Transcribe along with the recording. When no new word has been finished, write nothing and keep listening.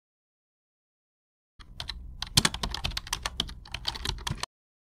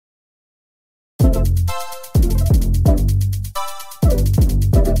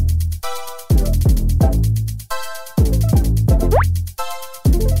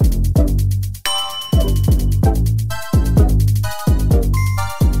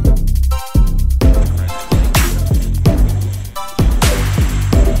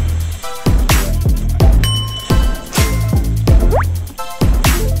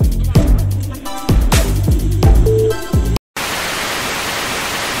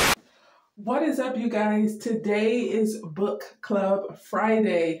up, you guys? Today is Book Club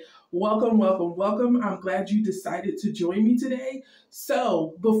Friday. Welcome, welcome, welcome. I'm glad you decided to join me today.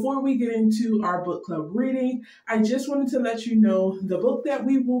 So before we get into our book club reading, I just wanted to let you know the book that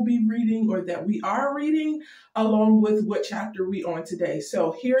we will be reading or that we are reading along with what chapter we on today.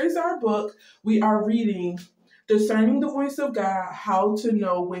 So here is our book. We are reading Discerning the Voice of God, How to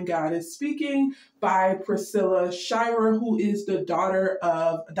Know When God is Speaking by Priscilla Shirer, who is the daughter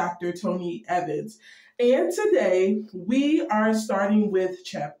of Dr. Tony Evans. And today we are starting with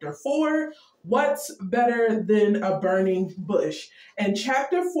chapter 4, What's Better Than a Burning Bush? And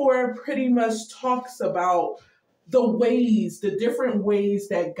chapter 4 pretty much talks about the different ways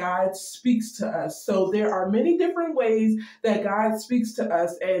that God speaks to us. So there are many different ways that God speaks to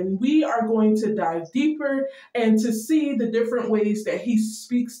us, and we are going to dive deeper and to see the different ways that he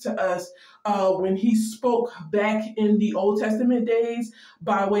speaks to us when he spoke back in the Old Testament days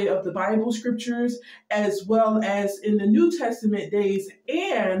by way of the Bible scriptures, as well as in the New Testament days,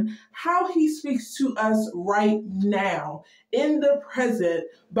 and how he speaks to us right now in the present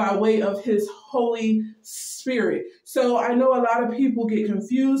by way of his Holy Spirit. So I know a lot of people get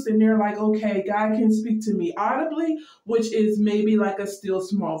confused and they're like, okay, God can speak to me audibly, which is maybe like a still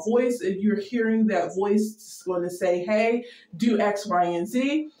small voice. If you're hearing that voice, it's going to say, hey, do X, Y, and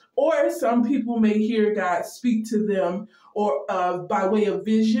Z. Or some people may hear God speak to them or by way of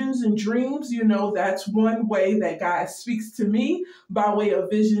visions and dreams. You know, that's one way that God speaks to me, by way of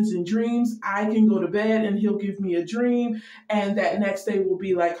visions and dreams. I can go to bed and he'll give me a dream, and that next day will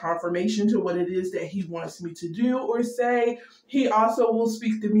be like confirmation to what it is that he wants me to do or say. He also will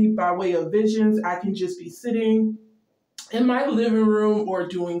speak to me by way of visions. I can just be sitting in my living room or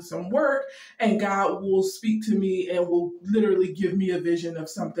doing some work, and God will speak to me and will literally give me a vision of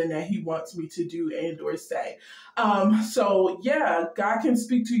something that he wants me to do and or say. So yeah, God can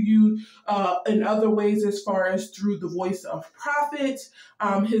speak to you in other ways, as far as through the voice of prophets,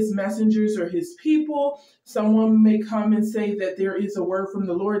 his messengers or his people. Someone may come and say that there is a word from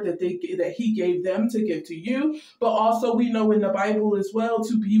the Lord that he gave them to give to you. But also we know in the Bible as well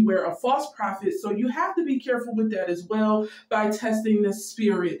to beware of false prophets. So you have to be careful with that as well by testing the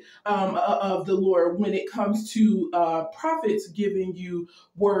spirit of the Lord when it comes to prophets giving you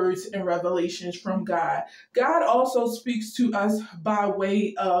words and revelations from God. God also speaks to us by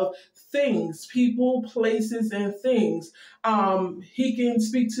way of things, people, places, and things. He can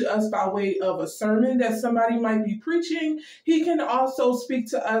speak to us by way of a sermon that somebody might be preaching. He can also speak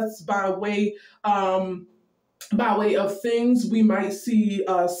to us by way of things. We might see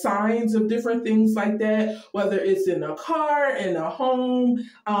signs of different things like that, whether it's in a car, in a home,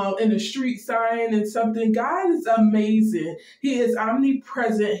 in a street sign and something. God is amazing. He is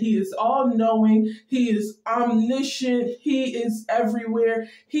omnipresent. He is all-knowing. He is omniscient. He is everywhere.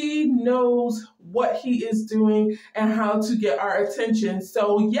 He knows what he is doing and how to get our attention.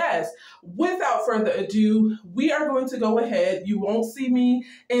 So yes, without further ado, we are going to go ahead. You won't see me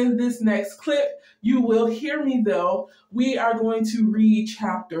in this next clip. You will hear me though. We are going to read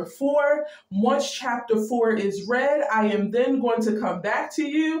chapter 4. Once chapter 4 is read, I am then going to come back to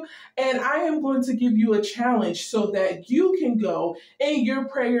you and I am going to give you a challenge so that you can go in your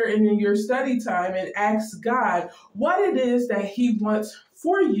prayer and in your study time and ask God what it is that he wants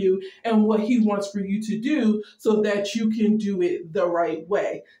for you and what he wants for you to do so that you can do it the right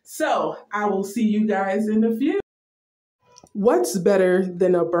way. So I will see you guys in a few. What's better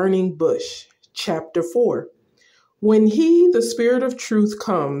than a burning bush? Chapter 4. When he, the Spirit of truth,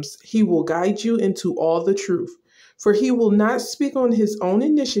 comes, he will guide you into all the truth. For he will not speak on his own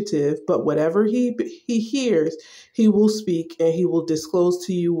initiative, but whatever he hears, he will speak, and he will disclose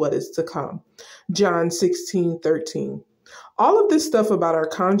to you what is to come. John 16:13. All of this stuff about our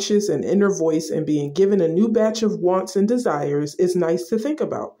conscious and inner voice and being given a new batch of wants and desires is nice to think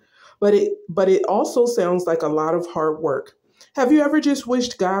about, but it also sounds like a lot of hard work. Have you ever just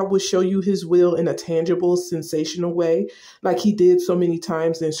wished God would show you his will in a tangible, sensational way, like he did so many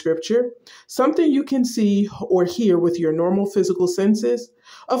times in scripture? Something you can see or hear with your normal physical senses?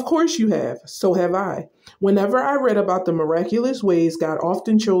 Of course you have. So have I. Whenever I read about the miraculous ways God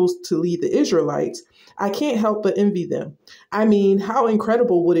often chose to lead the Israelites, I can't help but envy them. I mean, how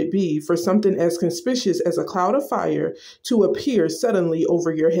incredible would it be for something as conspicuous as a cloud of fire to appear suddenly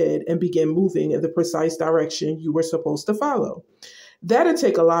over your head and begin moving in the precise direction you were supposed to follow? That'd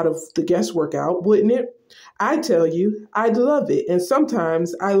take a lot of the guesswork out, wouldn't it? I tell you, I'd love it, and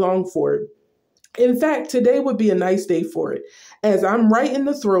sometimes I long for it. In fact, today would be a nice day for it, as I'm right in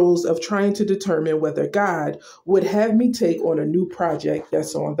the throes of trying to determine whether God would have me take on a new project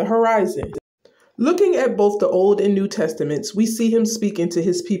that's on the horizon. Looking at both the Old and New Testaments, we see him speaking to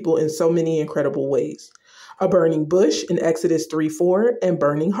his people in so many incredible ways. A burning bush in Exodus 3:4 and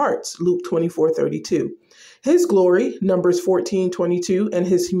burning hearts, Luke 24:32. His glory, Numbers 14:22, and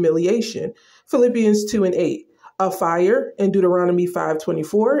his humiliation, Philippians 2:8. A fire in Deuteronomy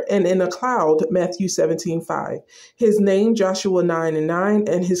 5:24, and in a cloud, Matthew 17:5. His name, Joshua 9:9,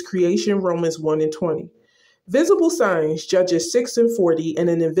 and his creation, Romans 1:20. Visible signs, Judges 6:40, and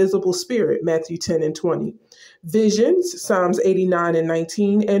an invisible spirit, Matthew 10:20. Visions, Psalms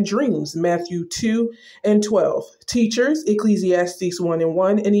 89:19, and dreams, Matthew 2:12. Teachers, Ecclesiastes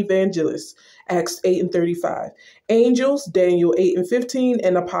 1:1, and evangelists, Acts 8:35. Angels, Daniel 8:15,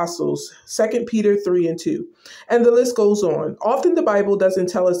 and apostles, 2 Peter 3:2. And the list goes on. Often the Bible doesn't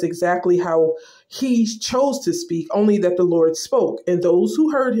tell us exactly how he chose to speak, only that the Lord spoke, and those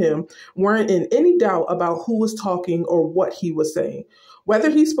who heard him weren't in any doubt about who was talking or what he was saying.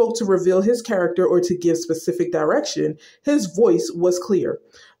 Whether he spoke to reveal his character or to give specific direction, his voice was clear,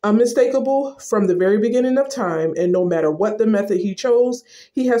 unmistakable from the very beginning of time, and no matter what the method he chose,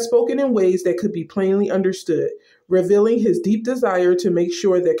 he has spoken in ways that could be plainly understood, revealing his deep desire to make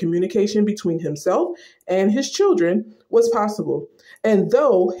sure that communication between himself and his children was possible. And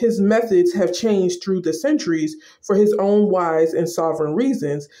though his methods have changed through the centuries for his own wise and sovereign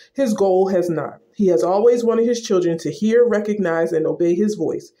reasons, his goal has not. He has always wanted his children to hear, recognize, and obey his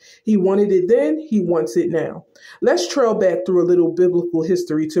voice. He wanted it then, he wants it now. Let's trail back through a little biblical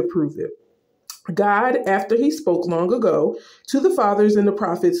history to prove it. God, after he spoke long ago to the fathers and the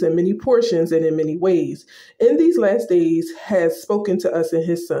prophets in many portions and in many ways, in these last days has spoken to us in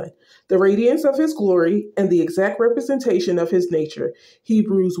his Son, the radiance of his glory and the exact representation of his nature.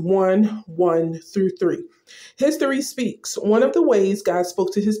 Hebrews 1:1-3. History speaks. One of the ways God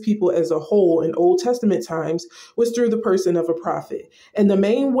spoke to his people as a whole in Old Testament times was through the person of a prophet. And the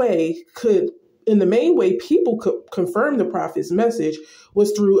main way people could confirm the prophet's message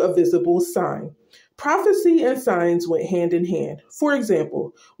was through a visible sign. Prophecy and signs went hand in hand. For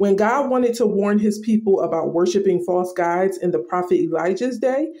example, when God wanted to warn his people about worshiping false gods in the prophet Elijah's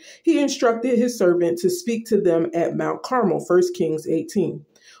day, he instructed his servant to speak to them at Mount Carmel, 1 Kings 18.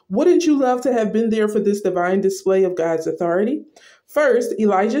 Wouldn't you love to have been there for this divine display of God's authority? First,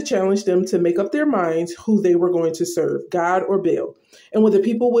 Elijah challenged them to make up their minds who they were going to serve, God or Baal. And when the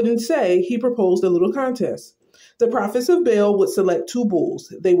people wouldn't say, he proposed a little contest. The prophets of Baal would select 2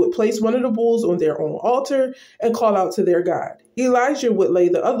 bulls. They would place one of the bulls on their own altar and call out to their God. Elijah would lay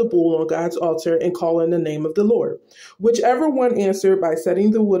the other bull on God's altar and call in the name of the Lord. Whichever one answered by setting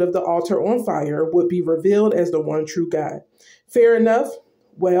the wood of the altar on fire would be revealed as the one true God. Fair enough?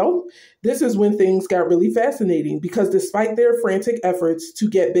 Well, this is when things got really fascinating because despite their frantic efforts to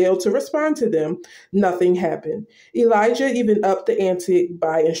get Baal to respond to them, nothing happened. Elijah even upped the ante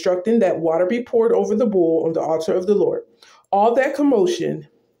by instructing that water be poured over the bull on the altar of the Lord. All that commotion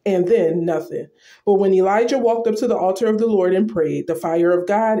and then nothing. But when Elijah walked up to the altar of the Lord and prayed, the fire of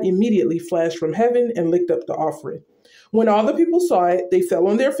God immediately flashed from heaven and licked up the offering. When all the people saw it, they fell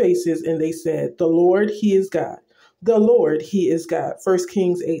on their faces and they said, "The Lord, he is God. The Lord, he is God." 1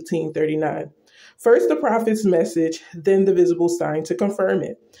 Kings 18:39. First the prophet's message, then the visible sign to confirm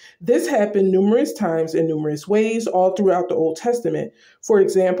it. This happened numerous times in numerous ways all throughout the Old Testament. For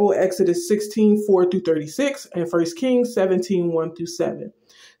example, Exodus 16:4-36 and 1 Kings 17:1-7.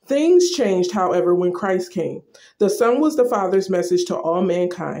 Things changed, however, when Christ came. The Son was the Father's message to all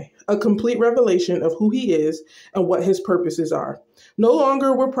mankind, a complete revelation of who he is and what his purposes are. No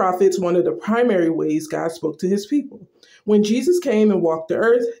longer were prophets one of the primary ways God spoke to his people. When Jesus came and walked the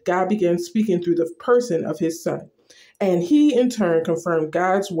earth, God began speaking through the person of his Son. And he, in turn, confirmed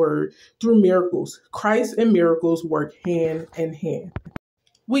God's word through miracles. Christ and miracles work hand in hand.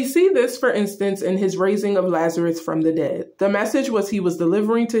 We see this, for instance, in his raising of Lazarus from the dead. The message he was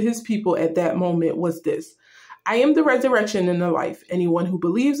delivering to his people at that moment was this: "I am the resurrection and the life. Anyone who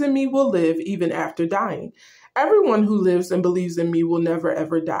believes in me will live even after dying. Everyone who lives and believes in me will never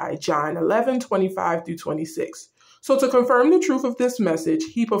ever die." John 11:25-26. So to confirm the truth of this message,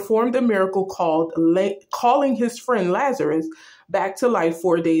 he performed a miracle called calling his friend Lazarus back to life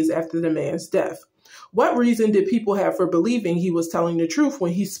 4 days after the man's death. What reason did people have for believing he was telling the truth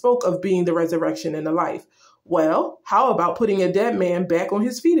when he spoke of being the resurrection and the life? Well, how about putting a dead man back on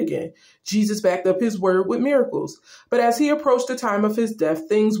his feet again? Jesus backed up his word with miracles. But as he approached the time of his death,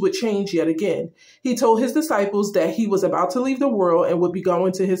 things would change yet again. He told his disciples that he was about to leave the world and would be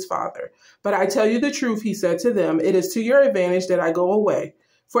going to his Father. "But I tell you the truth," he said to them, "it is to your advantage that I go away.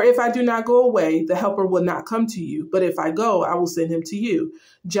 For if I do not go away, the helper will not come to you. But if I go, I will send him to you.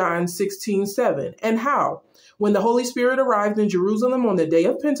 John 16:7. And how? When the Holy Spirit arrived in Jerusalem on the day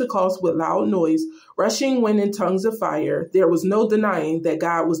of Pentecost with loud noise, rushing wind and tongues of fire, there was no denying that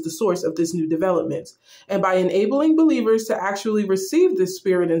God was the source of this new development. And by enabling believers to actually receive this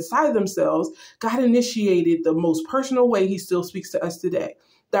Spirit inside themselves, God initiated the most personal way he still speaks to us today,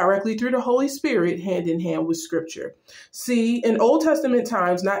 directly through the Holy Spirit, hand in hand with Scripture. See, in Old Testament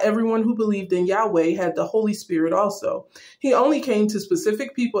times, not everyone who believed in Yahweh had the Holy Spirit also. He only came to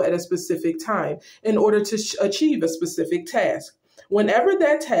specific people at a specific time in order to achieve a specific task. Whenever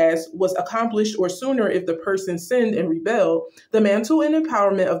that task was accomplished, or sooner if the person sinned and rebelled, the mantle and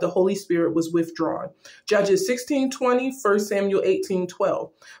empowerment of the Holy Spirit was withdrawn. Judges 16:20, 1 Samuel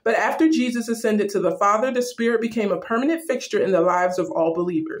 18:12. But after Jesus ascended to the Father, the Spirit became a permanent fixture in the lives of all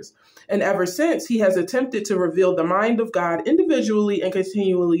believers. And ever since, he has attempted to reveal the mind of God individually and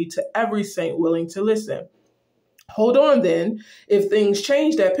continually to every saint willing to listen. Hold on then. If things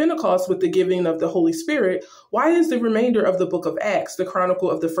changed at Pentecost with the giving of the Holy Spirit, why is the remainder of the book of Acts, the chronicle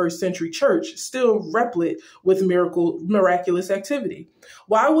of the first century church, still replete with miraculous activity?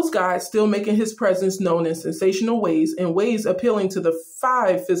 Why was God still making his presence known in sensational ways, in ways appealing to the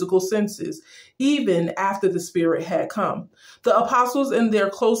 5 physical senses, even after the Spirit had come? The apostles and their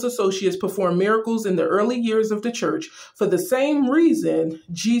close associates performed miracles in the early years of the church for the same reason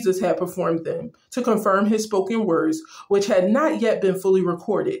Jesus had performed them, to confirm his spoken words, which had not yet been fully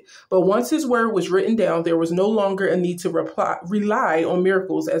recorded. But once his word was written down, there was no longer a need to rely on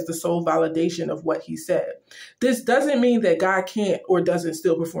miracles as the sole validation of what he said. This doesn't mean that God can't or doesn't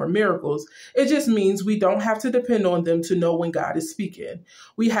still perform miracles. It just means we don't have to depend on them to know when God is speaking.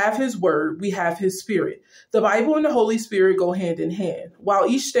 We have his word, we have his Spirit. The Bible and the Holy Spirit go hand in hand. While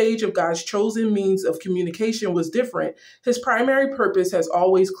each stage of God's chosen means of communication was different, his primary purpose has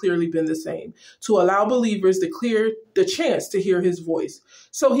always clearly been the same: to allow believers the chance to hear his voice.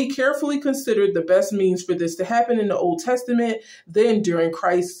 So he carefully considered the best means for this to happen in the Old Testament, then during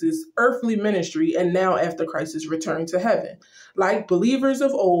Christ's earthly ministry, and now after Christ's return to heaven. Like believers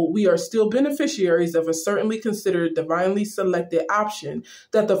of old, we are still beneficiaries of a certainly considered divinely selected option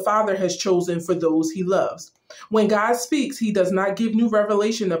that the Father has chosen for those he loves. When God speaks, he does not give new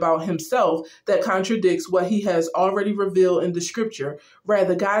revelation about himself that contradicts what he has already revealed in the Scripture.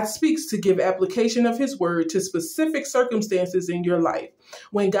 Rather, God speaks to give application of his word to specific circumstances in your life.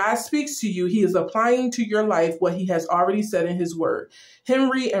 When God speaks to you, he is applying to your life what he has already said in his word.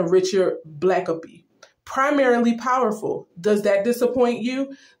 Henry and Richard Blackaby. Primarily powerful. Does that disappoint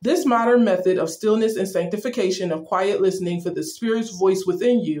you? This modern method of stillness and sanctification, of quiet listening for the Spirit's voice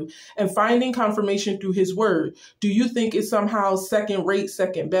within you and finding confirmation through his word, do you think it's somehow second rate,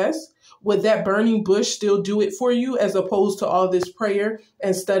 second best? Would that burning bush still do it for you as opposed to all this prayer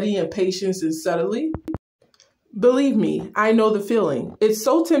and study and patience and subtlety? Believe me, I know the feeling. It's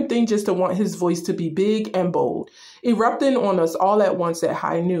so tempting just to want his voice to be big and bold, erupting on us all at once at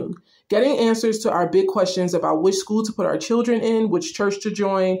high noon. Getting answers to our big questions about which school to put our children in, which church to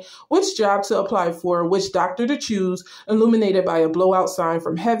join, which job to apply for, which doctor to choose, illuminated by a blowout sign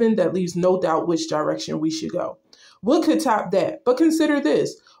from heaven that leaves no doubt which direction we should go. What could top that? But consider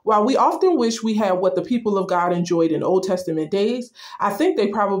this. While we often wish we had what the people of God enjoyed in Old Testament days, I think they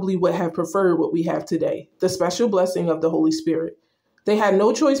probably would have preferred what we have today, the special blessing of the Holy Spirit. They had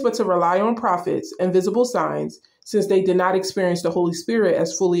no choice but to rely on prophets and visible signs, since they did not experience the Holy Spirit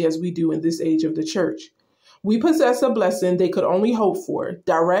as fully as we do in this age of the church. We possess a blessing they could only hope for: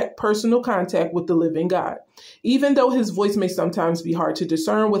 direct personal contact with the living God. Even though his voice may sometimes be hard to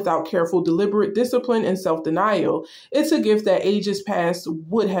discern without careful, deliberate discipline and self-denial, it's a gift that ages past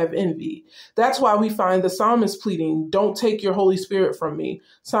would have envied. That's why we find the psalmist pleading, "Don't take your Holy Spirit from me,"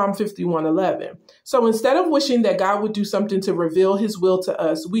 Psalm 51:11. So instead of wishing that God would do something to reveal his will to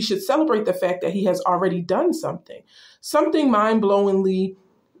us, we should celebrate the fact that he has already done something mind-blowingly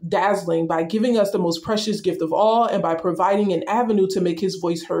dazzling, by giving us the most precious gift of all and by providing an avenue to make his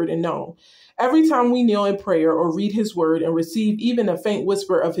voice heard and known. Every time we kneel in prayer or read his word and receive even a faint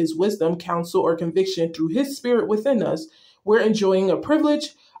whisper of his wisdom, counsel, or conviction through his Spirit within us, we're enjoying a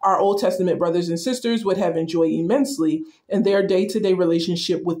privilege our Old Testament brothers and sisters would have enjoyed immensely in their day-to-day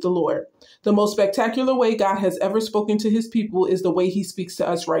relationship with the Lord. The most spectacular way God has ever spoken to his people is the way he speaks to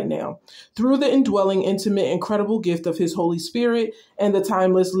us right now, through the indwelling, intimate, incredible gift of his Holy Spirit and the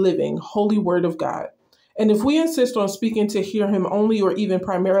timeless, living, holy word of God. And if we insist on speaking to hear him only or even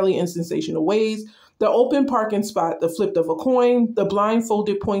primarily in sensational ways, the open parking spot, the flip of a coin, the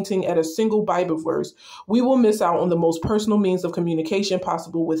blindfolded pointing at a single Bible verse, we will miss out on the most personal means of communication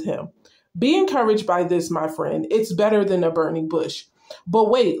possible with him. Be encouraged by this, my friend. It's better than a burning bush. But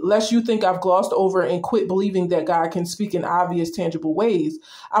wait, lest you think I've glossed over and quit believing that God can speak in obvious, tangible ways,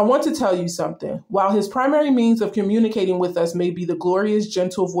 I want to tell you something. While his primary means of communicating with us may be the glorious,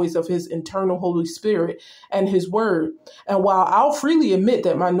 gentle voice of his internal Holy Spirit and his word, and while I'll freely admit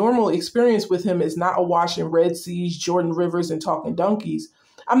that my normal experience with him is not awash in Red Seas, Jordan Rivers, and talking donkeys,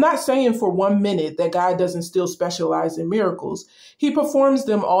 I'm not saying for 1 minute that God doesn't still specialize in miracles. He performs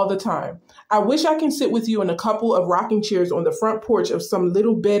them all the time. I wish I can sit with you in a couple of rocking chairs on the front porch of some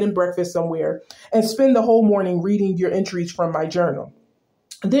little bed and breakfast somewhere and spend the whole morning reading your entries from my journal.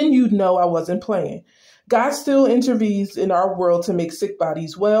 Then you'd know I wasn't playing. God still intervenes in our world to make sick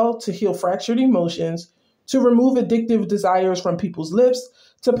bodies well, to heal fractured emotions, to remove addictive desires from people's lips,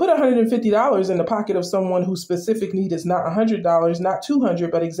 to put $150 in the pocket of someone whose specific need is not $100, not $200,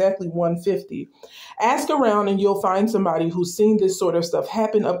 but exactly $150. Ask around and you'll find somebody who's seen this sort of stuff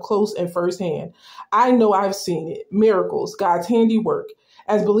happen up close and firsthand. I know I've seen it. Miracles, God's handiwork.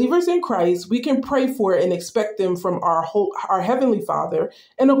 As believers in Christ, we can pray for and expect them from our Heavenly Father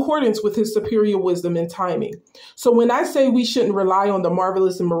in accordance with his superior wisdom and timing. So when I say we shouldn't rely on the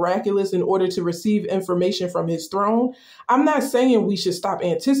marvelous and miraculous in order to receive information from his throne, I'm not saying we should stop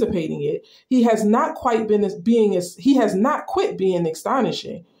anticipating it. He has not quit being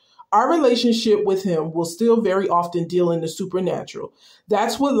astonishing. Our relationship with him will still very often deal in the supernatural.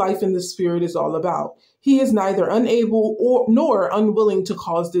 That's what life in the Spirit is all about. He is neither unable nor unwilling to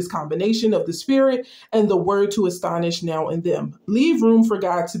cause this combination of the Spirit and the Word to astonish now and then. Leave room for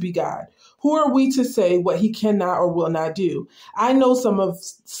God to be God. Who are we to say what he cannot or will not do? I know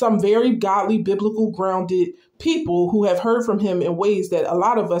some very godly, biblical grounded people who have heard from him in ways that a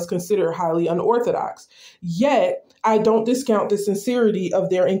lot of us consider highly unorthodox. Yet, I don't discount the sincerity of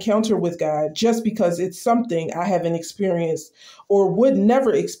their encounter with God just because it's something I haven't experienced or would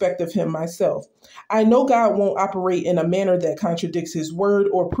never expect of him myself. I know God won't operate in a manner that contradicts his word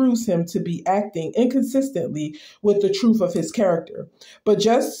or proves him to be acting inconsistently with the truth of his character. But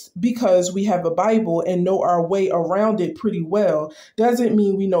just because we have a Bible and know our way around it pretty well doesn't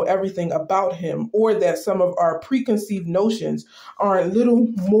mean we know everything about him or that some of our preconceived notions aren't little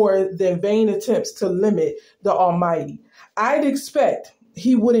more than vain attempts to limit the Almighty. I'd expect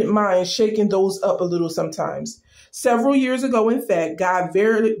he wouldn't mind shaking those up a little sometimes. Several years ago, in fact, God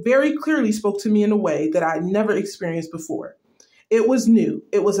very, very clearly spoke to me in a way that I'd never experienced before. It was new.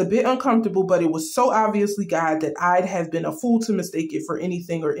 It was a bit uncomfortable, but it was so obviously God that I'd have been a fool to mistake it for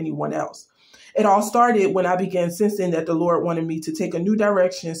anything or anyone else. It all started when I began sensing that the Lord wanted me to take a new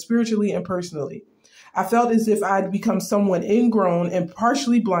direction spiritually and personally. I felt as if I'd become someone ingrown and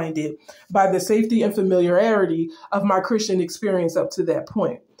partially blinded by the safety and familiarity of my Christian experience up to that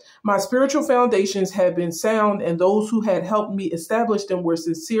point. My spiritual foundations had been sound, and those who had helped me establish them were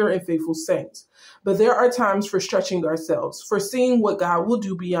sincere and faithful saints. But there are times for stretching ourselves, for seeing what God will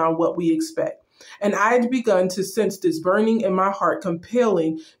do beyond what we expect. And I had begun to sense this burning in my heart,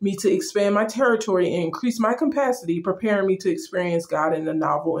 compelling me to expand my territory and increase my capacity, preparing me to experience God in a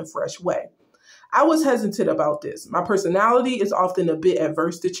novel and fresh way. I was hesitant about this. My personality is often a bit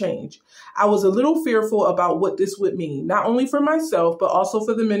adverse to change. I was a little fearful about what this would mean, not only for myself, but also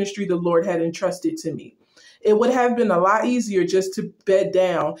for the ministry the Lord had entrusted to me. It would have been a lot easier just to bed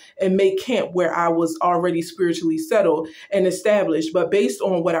down and make camp where I was already spiritually settled and established. But based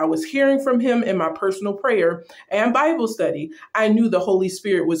on what I was hearing from him in my personal prayer and Bible study, I knew the Holy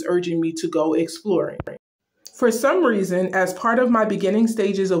Spirit was urging me to go exploring. For some reason, as part of my beginning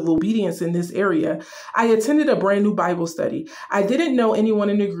stages of obedience in this area, I attended a brand new Bible study. I didn't know anyone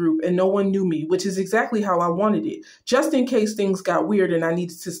in the group and no one knew me, which is exactly how I wanted it, just in case things got weird and I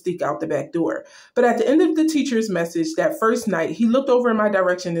needed to sneak out the back door. But at the end of the teacher's message that first night, he looked over in my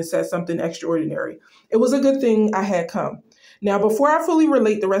direction and said something extraordinary. It was a good thing I had come. Now, before I fully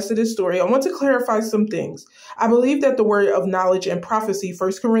relate the rest of this story, I want to clarify some things. I believe that the word of knowledge and prophecy,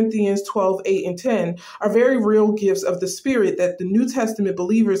 1 Corinthians 12, 8, and 10, are very real gifts of the Spirit that the New Testament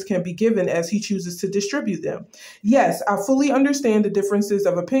believers can be given as he chooses to distribute them. Yes, I fully understand the differences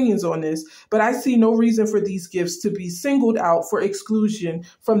of opinions on this, but I see no reason for these gifts to be singled out for exclusion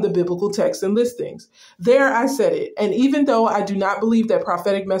from the biblical texts and listings. There, I said it. And even though I do not believe that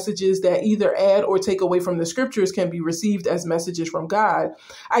prophetic messages that either add or take away from the scriptures can be received as messages from God,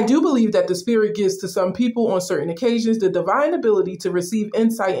 I do believe that the Spirit gives to some people on certain occasions the divine ability to receive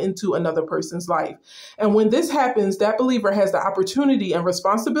insight into another person's life. And when this happens, that believer has the opportunity and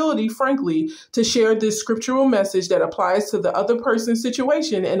responsibility, frankly, to share this scriptural message that applies to the other person's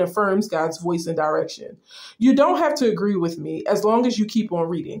situation and affirms God's voice and direction. You don't have to agree with me as long as you keep on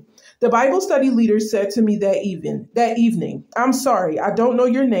reading. The Bible study leader said to me that evening, "I'm sorry, I don't know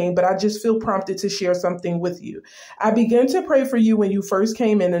your name, but I just feel prompted to share something with you." I began to to pray for you when you first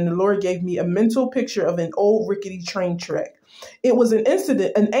came in, and the Lord gave me a mental picture of an old rickety train track. It was an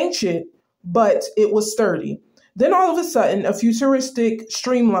ancient, but it was sturdy. Then all of a sudden, a futuristic,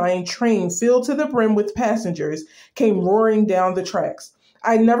 streamlined train filled to the brim with passengers came roaring down the tracks.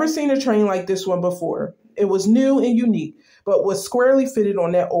 I'd never seen a train like this one before. It was new and unique, but was squarely fitted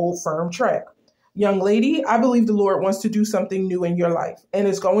on that old firm track. Young lady, I believe the Lord wants to do something new in your life, and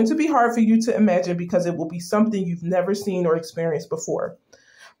it's going to be hard for you to imagine because it will be something you've never seen or experienced before.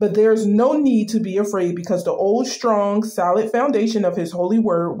 But there's no need to be afraid because the old, strong, solid foundation of His holy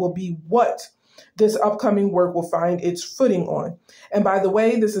word will be what this upcoming work will find its footing on. And by the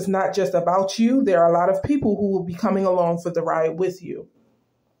way, this is not just about you. There are a lot of people who will be coming along for the ride with you.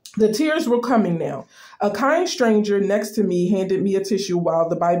 The tears were coming now. A kind stranger next to me handed me a tissue while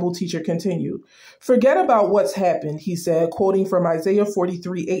the Bible teacher continued. Forget about what's happened, he said, quoting from Isaiah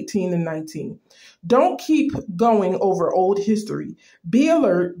 43:18 and 19. Don't keep going over old history. Be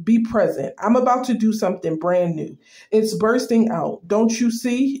alert, be present. I'm about to do something brand new. It's bursting out. Don't you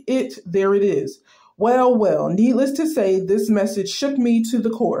see it? There it is. Well, needless to say, this message shook me to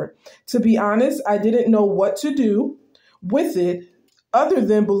the core. To be honest, I didn't know what to do with it other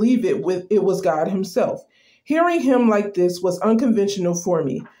than believe it was God Himself. Hearing Him like this was unconventional for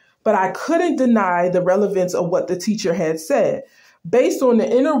me, but I couldn't deny the relevance of what the teacher had said. Based on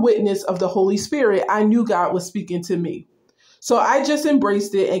the inner witness of the Holy Spirit, I knew God was speaking to me. So I just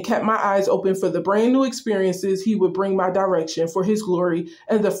embraced it and kept my eyes open for the brand new experiences He would bring my direction for His glory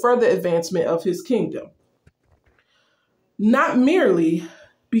and the further advancement of His kingdom. Not merely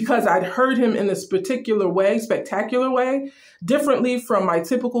because I'd heard Him in this particular way, spectacular way, differently from my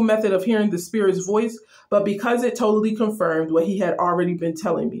typical method of hearing the Spirit's voice, but because it totally confirmed what He had already been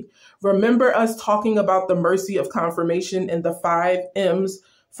telling me. Remember us talking about the mercy of confirmation in the 5 M's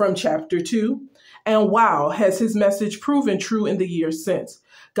from chapter 2? And wow, has His message proven true in the years since.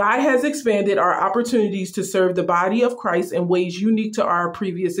 God has expanded our opportunities to serve the body of Christ in ways unique to our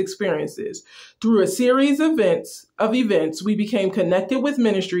previous experiences. Through a series of events, we became connected with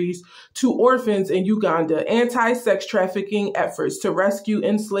ministries to orphans in Uganda, anti-sex trafficking efforts to rescue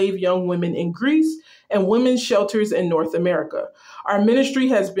enslaved young women in Greece, and women's shelters in North America. Our ministry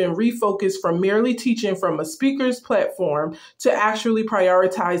has been refocused from merely teaching from a speaker's platform to actually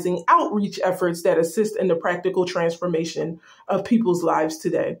prioritizing outreach efforts that assist in the practical transformation of people's lives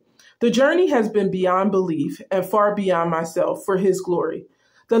today. The journey has been beyond belief and far beyond myself for His glory.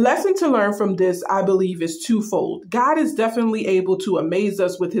 The lesson to learn from this, I believe, is twofold. God is definitely able to amaze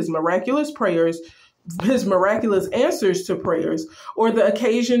us with His miraculous prayers, His miraculous answers to prayers, or the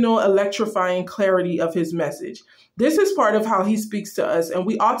occasional electrifying clarity of His message. This is part of how He speaks to us, and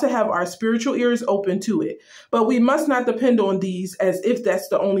we ought to have our spiritual ears open to it. But we must not depend on these as if that's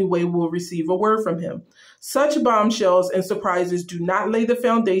the only way we'll receive a word from Him. Such bombshells and surprises do not lay the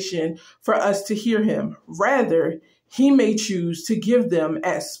foundation for us to hear Him. Rather, He may choose to give them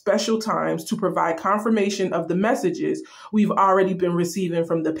at special times to provide confirmation of the messages we've already been receiving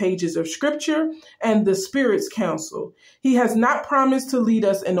from the pages of Scripture and the Spirit's counsel. He has not promised to lead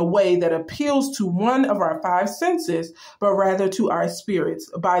us in a way that appeals to one of our 5 senses, but rather to our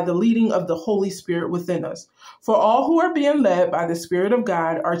spirits by the leading of the Holy Spirit within us. For all who are being led by the Spirit of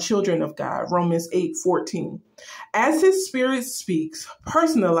God are children of God, Romans 8:14. As His Spirit speaks,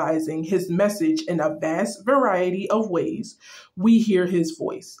 personalizing His message in a vast variety of ways, we hear His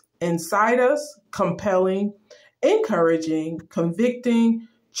voice inside us, compelling, encouraging, convicting,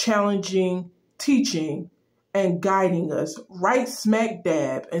 challenging, teaching, and guiding us right smack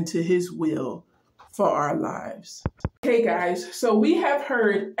dab into His will for our lives. Hey guys, so we have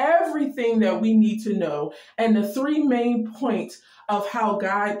heard everything that we need to know and the 3 main points of how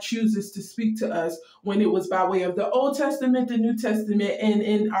God chooses to speak to us when it was by way of the Old Testament, the New Testament, and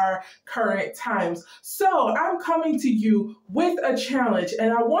in our current times. So I'm coming to you with a challenge,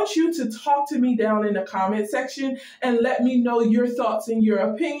 and I want you to talk to me down in the comment section and let me know your thoughts and your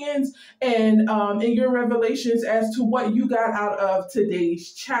opinions and your revelations as to what you got out of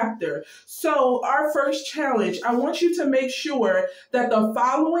today's chapter. So our first challenge, I want you to make sure that the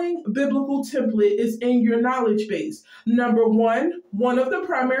following biblical template is in your knowledge base. Number 1, one of the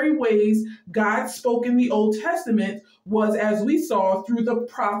primary ways God spoke in the Old Testament was, as we saw, through the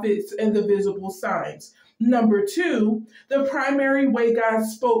prophets and the visible signs. Number 2, the primary way God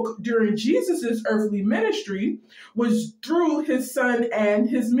spoke during Jesus' earthly ministry was through His Son and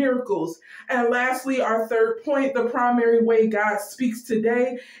His miracles. And lastly, our third point, the primary way God speaks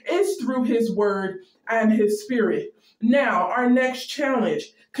today is through His Word and His Spirit. Now, our next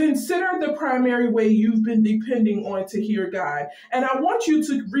challenge. Consider the primary way you've been depending on to hear God. And I want you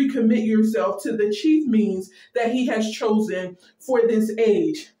to recommit yourself to the chief means that He has chosen for this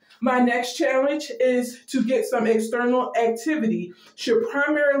age. My next challenge is to get some external activity should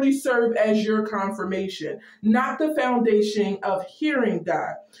primarily serve as your confirmation, not the foundation of hearing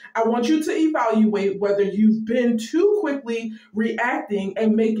God. I want you to evaluate whether you've been too quickly reacting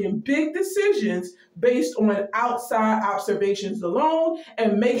and making big decisions based on outside observations alone,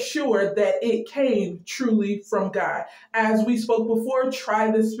 and make sure that it came truly from God. As we spoke before, try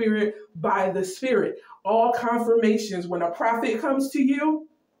the Spirit by the Spirit. All confirmations, when a prophet comes to you,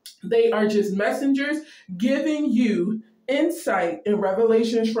 they are just messengers giving you insight and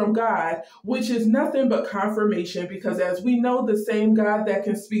revelations from God, which is nothing but confirmation, because as we know, the same God that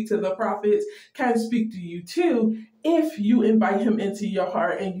can speak to the prophets can speak to you too, if you invite Him into your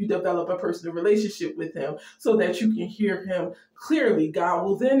heart and you develop a personal relationship with Him so that you can hear Him clearly. God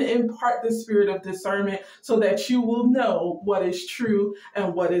will then impart the spirit of discernment so that you will know what is true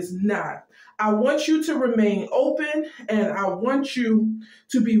and what is not. I want you to remain open, and I want you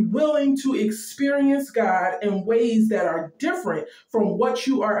to be willing to experience God in ways that are different from what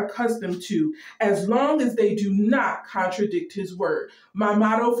you are accustomed to, as long as they do not contradict His word. My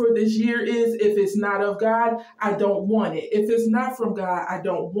motto for this year is, if it's not of God, I don't want it. If it's not from God, I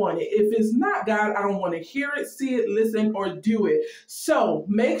don't want it. If it's not God, I don't want to hear it, see it, listen, or do it. So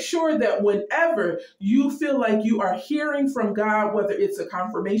make sure that whenever you feel like you are hearing from God, whether it's a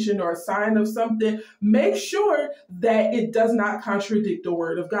confirmation or a sign of something, make sure that it does not contradict the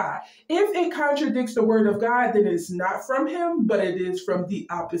word of God. If it contradicts the word of God, then it's not from Him, but it is from the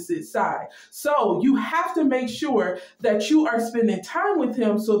opposite side. So you have to make sure that you are spending time with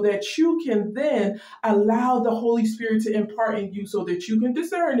Him so that you can then allow the Holy Spirit to impart in you so that you can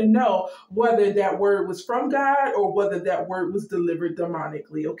discern and know whether that word was from God or whether that word was delivered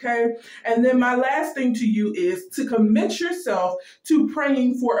demonically, okay? And then my last thing to you is to commit yourself to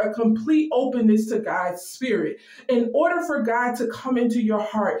praying for a complete openness to God's Spirit. In order for God to come into your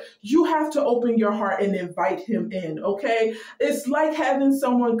heart, you have to open your heart and invite Him in, okay? It's like having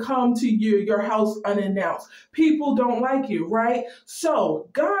someone come to your house unannounced. People don't like you, right? So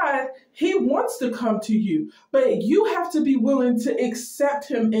God, He wants to come to you, but you have to be willing to accept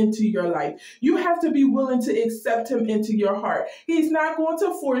Him into your life. You have to be willing to accept Him into your heart. He's not going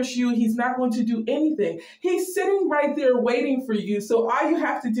to force you. He's not going to do anything. He's sitting right there waiting for you. So all you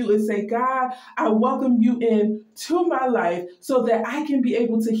have to do is say, God, I welcome you in to my life so that I can be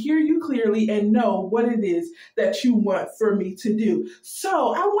able to hear you clearly and know what it is that you want for me to do.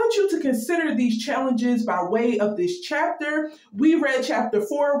 So I want you to consider these challenges by way of this chapter. We read chapter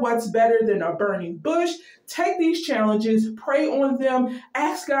 4, what's better than a burning bush. Take these challenges, pray on them,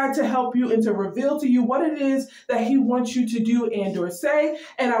 ask God to help you and to reveal to you what it is that He wants you to do and or say.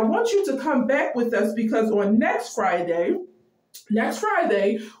 And I want you to come back with us, because on next Friday,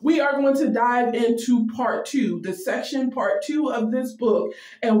 we are going to dive into part 2, the section part 2 of this book,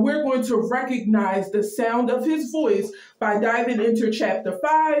 and we're going to recognize the sound of His voice by diving into chapter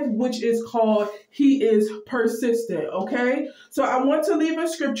 5, which is called He is Persistent, okay? So I want to leave a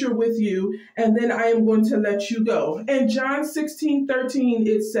scripture with you, and then I am going to let you go. In John 16:13,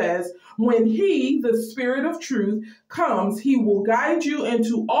 it says, when He, the Spirit of truth, comes, He will guide you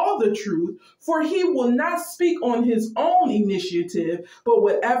into all the truth, for He will not speak on His own initiative, but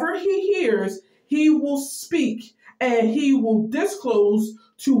whatever He hears, He will speak, and He will disclose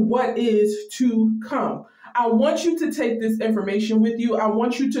to what is to come. I want you to take this information with you. I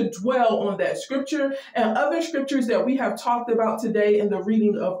want you to dwell on that scripture and other scriptures that we have talked about today in the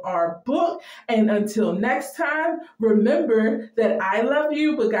reading of our book. And until next time, remember that I love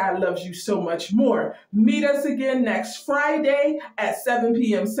you, but God loves you so much more. Meet us again next Friday at 7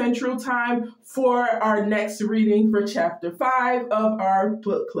 p.m. Central Time for our next reading for chapter 5 of our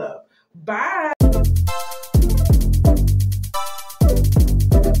book club. Bye.